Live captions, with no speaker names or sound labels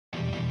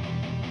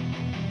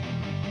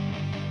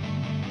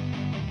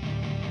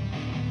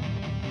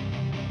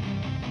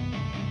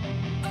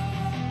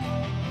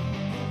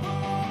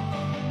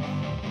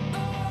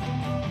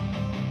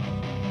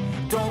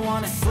don't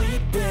wanna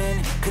sleep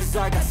in, cause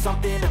I got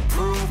something to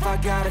prove. I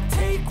gotta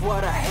take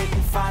what I hate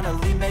and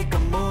finally make a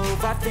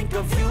move. I think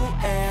of you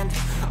and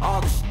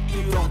all the shit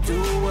you don't do.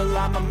 Well,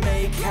 I'ma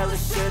make hella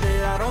sure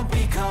that I don't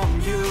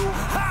become you.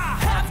 I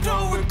have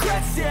no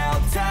regrets, yeah,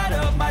 I'll tie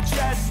up my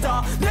chest.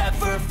 I'll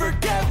never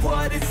forget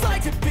what it's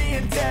like to be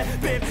in debt.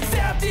 Been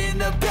stabbed in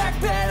the back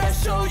bed, I'll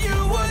show you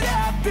what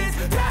happens.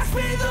 Pass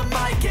me the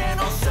mic and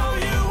I'll show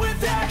you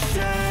with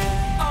action.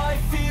 I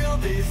feel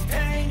this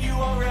pain, you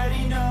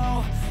already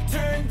know.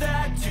 Turn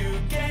that to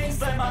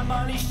gains, let my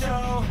money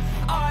show.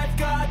 I've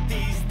got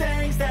these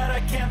things that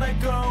I can't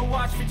let go.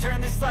 Watch me turn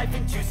this life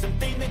into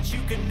something that you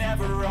can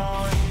never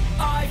own.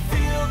 I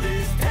feel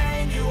this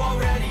pain, you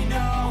already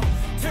know.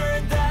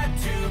 Turn that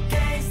to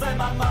gains, let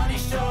my money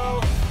show.